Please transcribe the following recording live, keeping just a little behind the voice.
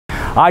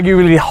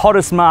Arguably the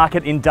hottest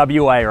market in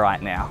WA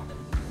right now.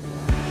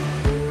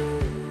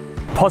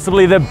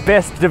 Possibly the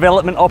best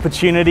development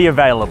opportunity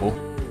available.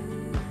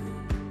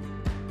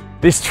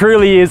 This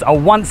truly is a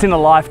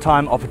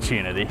once-in-a-lifetime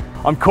opportunity.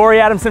 I'm Corey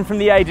Adamson from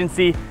the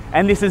agency,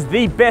 and this is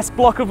the best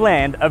block of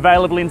land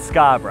available in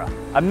Scarborough.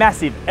 A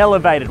massive,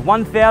 elevated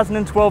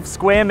 1,012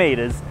 square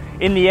metres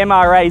in the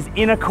MRA's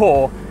inner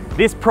core.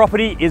 This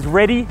property is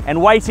ready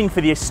and waiting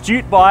for the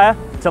astute buyer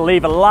to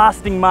leave a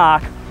lasting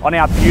mark on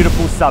our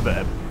beautiful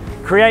suburb.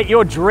 Create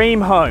your dream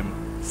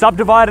home,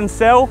 subdivide and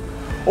sell,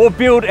 or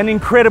build an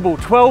incredible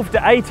 12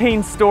 to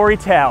 18 story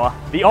tower.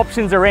 The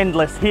options are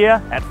endless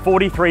here at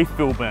 43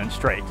 Filburn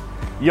Street.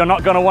 You're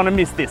not going to want to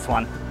miss this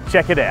one.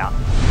 Check it out.